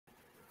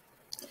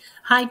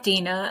Hi,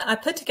 Dina. I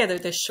put together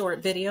this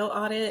short video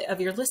audit of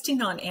your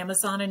listing on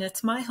Amazon, and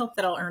it's my hope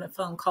that I'll earn a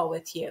phone call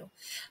with you.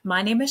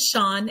 My name is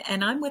Sean,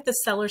 and I'm with the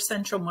Seller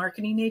Central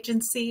Marketing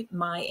Agency,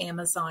 My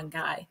Amazon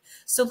Guy.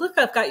 So look,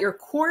 I've got your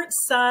quart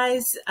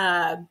size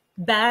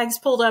bags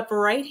pulled up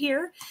right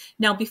here.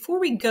 Now, before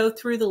we go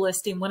through the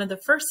listing, one of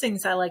the first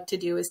things I like to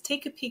do is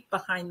take a peek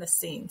behind the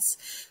scenes.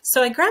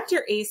 So I grabbed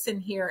your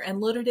ASIN here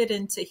and loaded it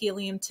into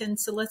helium tin,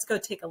 so let's go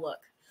take a look.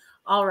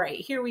 All right,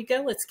 here we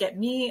go. Let's get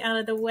me out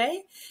of the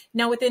way.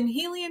 Now within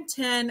Helium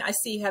 10, I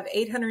see you have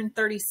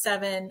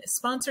 837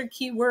 sponsored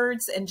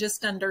keywords and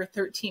just under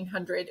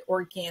 1,300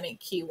 organic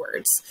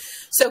keywords.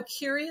 So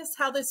curious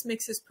how this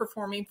mix is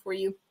performing for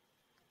you.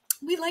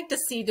 We like to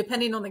see,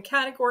 depending on the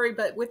category,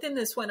 but within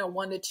this one, a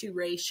 1-to-2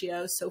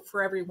 ratio. So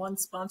for every one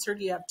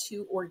sponsored, you have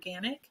 2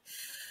 organic.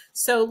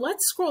 So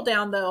let's scroll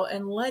down though,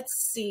 and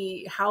let's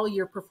see how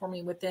you're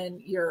performing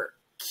within your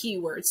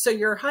keywords. So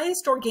your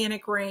highest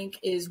organic rank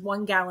is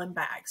 1 gallon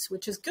bags,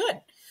 which is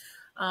good.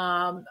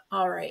 All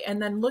right.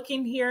 And then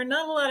looking here,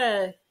 not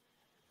a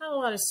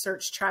lot of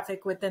search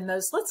traffic within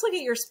those. Let's look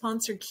at your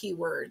sponsored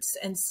keywords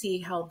and see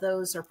how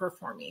those are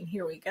performing.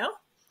 Here we go.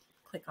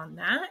 Click on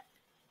that.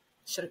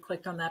 Should have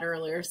clicked on that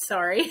earlier.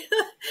 Sorry.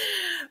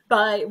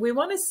 But we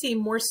want to see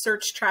more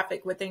search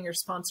traffic within your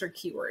sponsored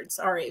keywords.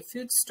 All right.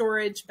 Food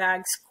storage,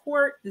 bags,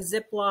 quart,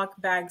 Ziploc,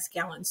 bags,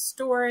 gallon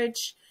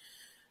storage.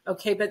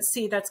 Okay, but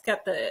see, that's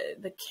got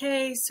the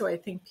K, so I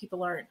think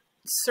people aren't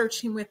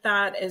searching with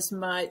that as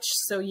much.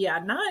 So yeah,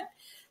 not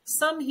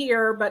some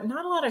here, but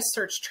not a lot of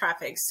search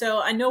traffic.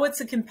 So I know it's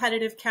a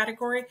competitive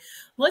category.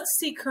 Let's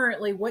see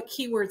currently what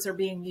keywords are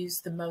being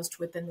used the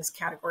most within this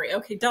category.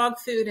 Okay, dog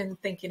food, and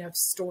thinking of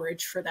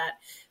storage for that.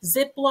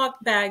 Ziploc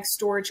bag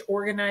storage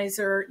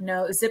organizer.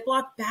 No,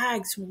 Ziploc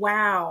bags.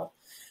 Wow.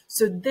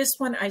 So this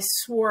one, I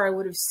swore I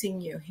would have seen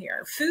you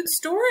here. Food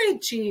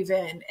storage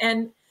even.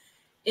 And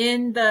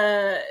in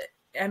the,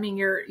 I mean,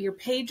 your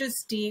page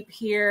is deep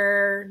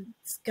here.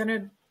 It's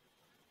gonna,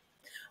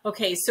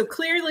 okay, so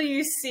clearly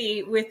you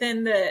see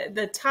within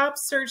the top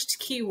searched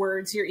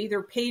keywords, you're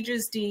either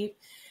pages deep,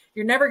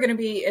 you're never gonna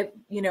be,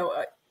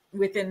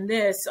 within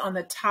this on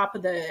the top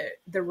of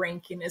the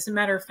ranking. As a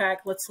matter of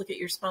fact, let's look at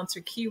your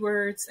sponsored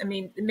keywords. I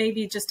mean,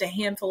 maybe just a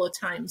handful of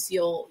times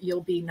you'll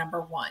be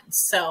 #1.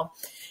 So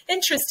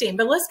interesting,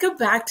 but let's go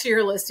back to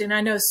your listing.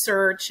 I know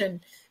search and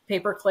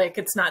pay-per-click,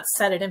 it's not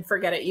set it and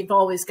forget it. You've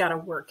always got to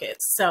work it.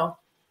 So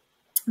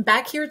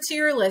back here to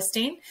your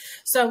listing.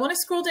 So I want to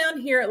scroll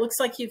down here. It looks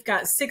like you've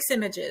got 6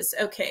 images.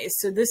 Okay,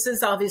 so this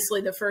is obviously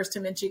the first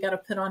image you got to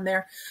put on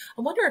there.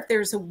 I wonder if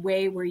there's a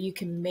way where you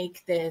can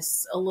make this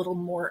a little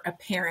more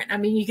apparent. I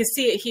mean, you can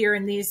see it here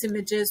in these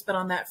images, but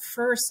on that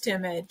first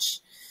image,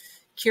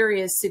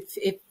 curious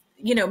if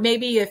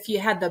maybe if you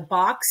had the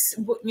box,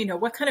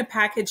 what kind of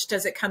package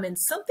does it come in?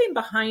 Something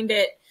behind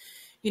it,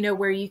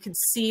 where you can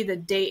see the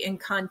date and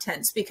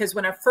contents. Because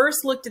when I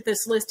first looked at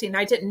this listing,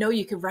 I didn't know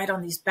you could write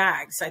on these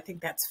bags. I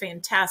think that's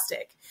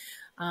fantastic.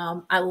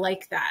 I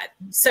like that.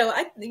 So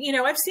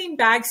I've seen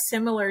bags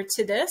similar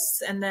to this.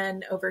 And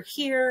then over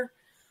here,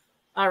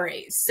 all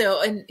right,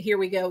 so, and here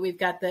we go. We've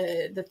got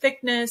the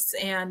thickness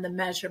and the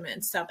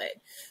measurements of it.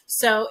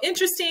 So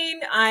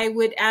interesting. I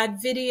would add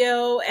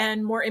video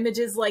and more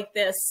images like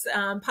this,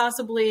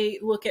 possibly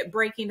look at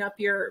breaking up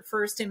your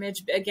first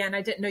image. Again,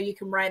 I didn't know you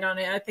can write on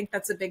it. I think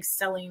that's a big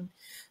selling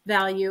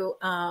value.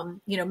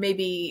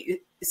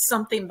 Maybe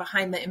something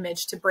behind the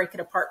image to break it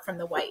apart from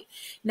the white.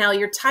 Now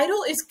your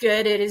title is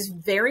good. It is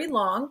very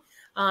long.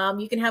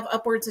 You can have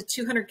upwards of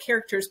 200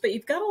 characters, but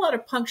you've got a lot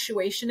of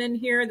punctuation in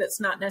here that's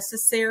not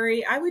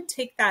necessary. I would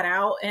take that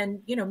out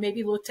and,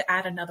 maybe look to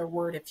add another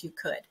word if you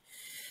could.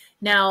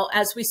 Now,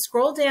 as we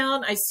scroll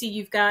down, I see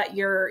you've got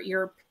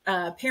your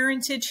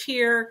parentage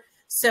here.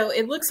 So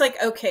it looks like,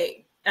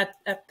 okay, I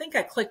think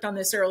I clicked on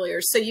this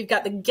earlier. So you've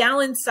got the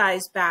gallon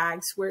size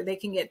bags where they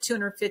can get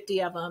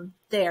 250 of them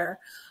there.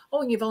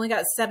 Oh, and you've only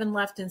got 7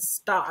 left in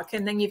stock.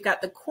 And then you've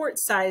got the quart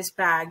size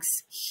bags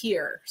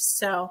here.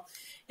 So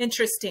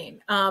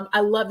interesting.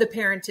 I love the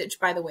parentage,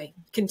 by the way.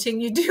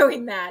 Continue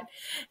doing that.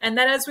 And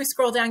then as we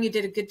scroll down, you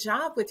did a good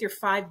job with your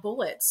 5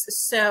 bullets.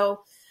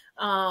 So,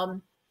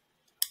 the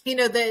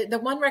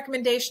one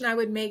recommendation I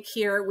would make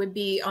here would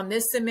be on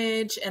this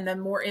image and then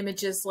more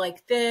images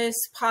like this,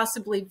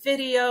 possibly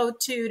video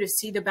too, to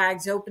see the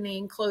bags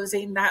opening,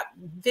 closing. That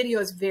video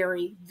is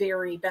very,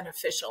 very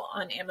beneficial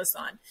on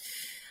Amazon.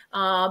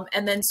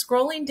 And then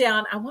scrolling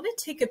down, I want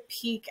to take a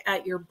peek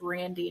at your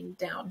branding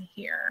down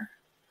here.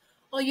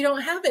 Oh, you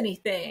don't have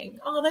anything.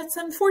 Oh, that's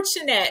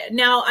unfortunate.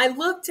 Now I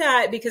looked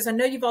at, because I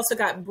know you've also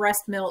got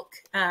breast milk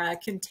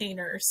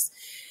containers,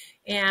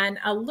 and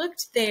I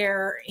looked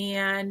there,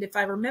 and if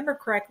I remember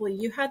correctly,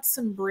 you had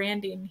some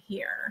branding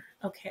here.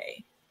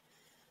 Okay,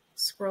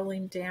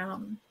 scrolling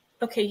down.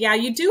 Okay, yeah,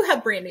 you do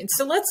have branding.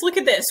 So let's look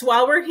at this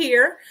while we're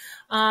here.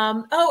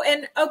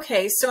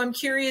 Okay, so I'm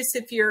curious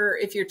if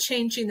you're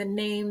changing the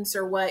names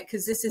or what,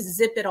 because this is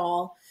Zip It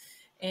All.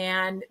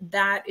 And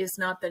that is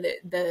not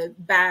the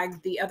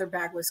bag, the other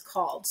bag was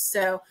called.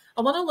 So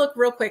I want to look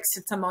real quick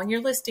since I'm on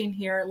your listing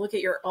here, look at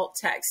your alt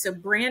text. So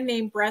brand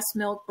name, breast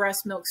milk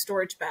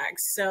storage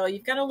bags. So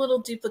you've got a little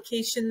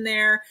duplication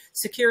there,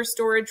 secure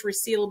storage,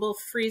 resealable,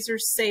 freezer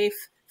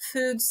safe,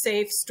 food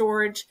safe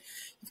storage.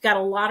 You've got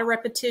a lot of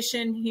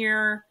repetition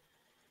here.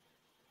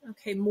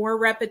 Okay, more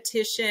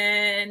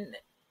repetition.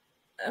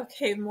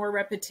 Okay, more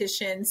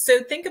repetition.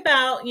 So think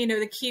about, you know,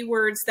 the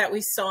keywords that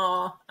we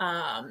saw.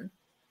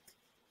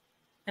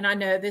 And I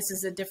know this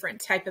is a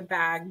different type of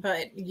bag,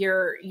 but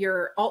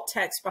your alt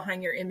text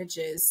behind your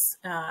images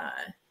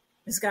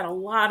has got a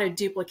lot of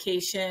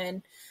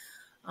duplication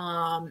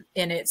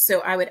in it.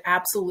 So I would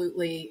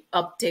absolutely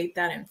update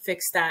that and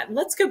fix that.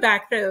 Let's go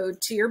back though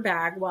to your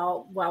bag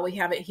while we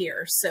have it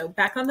here. So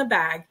back on the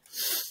bag,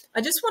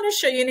 I just want to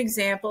show you an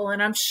example,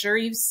 and I'm sure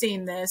you've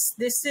seen this.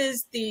 This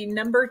is the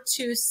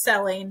 #2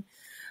 selling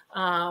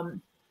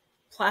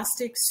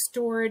plastic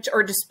storage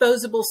or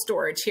disposable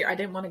storage here. I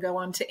didn't want to go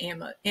on to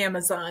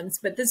Amazon's,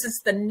 but this is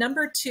the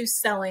 #2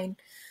 selling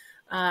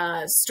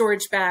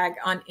storage bag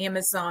on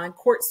Amazon,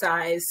 quart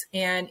size.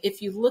 And if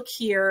you look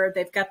here,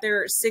 they've got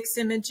their 6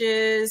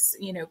 images,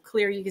 you know,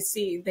 clear. You can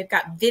see they've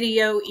got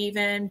video,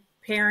 even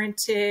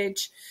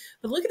parentage.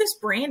 But look at this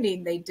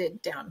branding they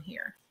did down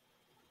here,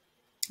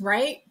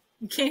 right?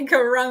 You can't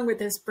go wrong with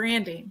this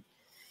branding.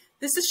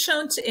 This is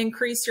shown to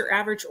increase your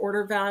average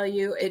order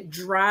value. It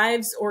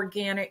drives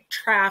organic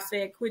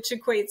traffic, which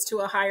equates to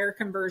a higher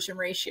conversion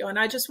ratio. And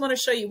I just want to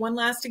show you one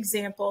last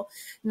example,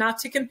 not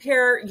to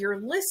compare your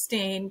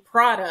listing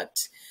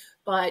product,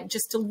 but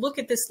just to look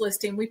at this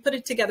listing. We put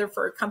it together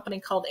for a company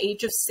called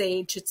Age of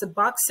Sage. It's a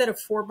box set of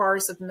 4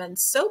 bars of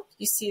men's soap.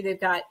 You see they've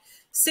got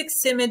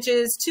 6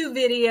 images, 2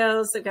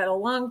 videos. They've got a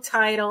long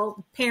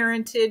title,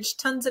 parentage,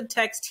 tons of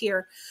text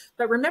here.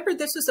 But remember,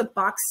 this was a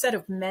box set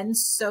of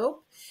men's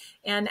soap.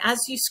 And as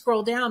you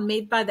scroll down,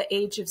 made by the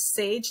Age of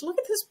Sage, look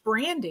at this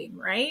branding,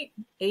 right?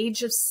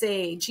 Age of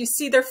Sage. You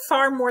see they're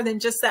far more than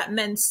just that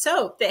men's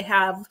soap. They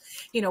have,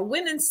 you know,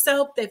 women's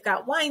soap. They've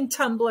got wine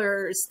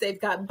tumblers.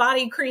 They've got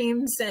body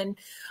creams and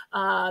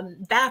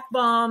bath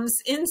bombs,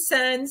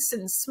 incense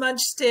and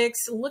smudge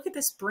sticks. Look at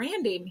this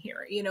branding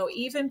here, you know,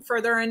 even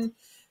further. And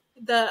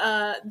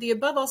the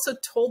above also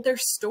told their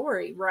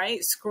story, right?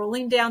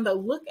 Scrolling down, though,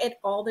 look at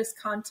all this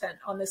content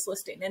on this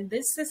listing. And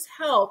this has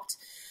helped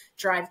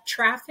drive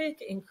traffic,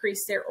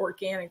 increase their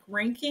organic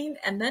ranking.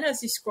 And then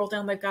as you scroll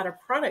down, they've got a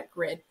product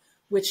grid,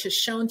 which has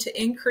shown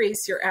to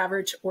increase your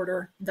average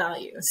order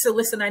value. So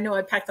listen, I know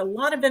I packed a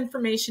lot of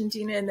information,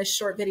 Dina, in this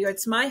short video.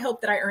 It's my hope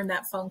that I earned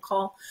that phone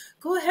call.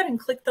 Go ahead and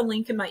click the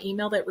link in my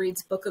email that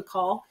reads book a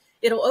call.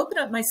 It'll open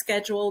up my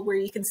schedule where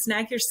you can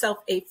snag yourself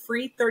a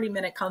free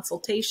 30-minute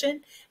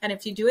consultation. And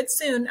if you do it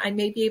soon, I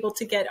may be able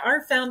to get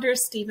our founder,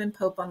 Stephen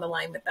Pope, on the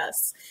line with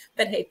us.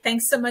 But hey,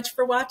 thanks so much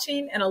for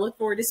watching, and I look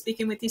forward to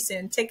speaking with you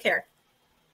soon. Take care.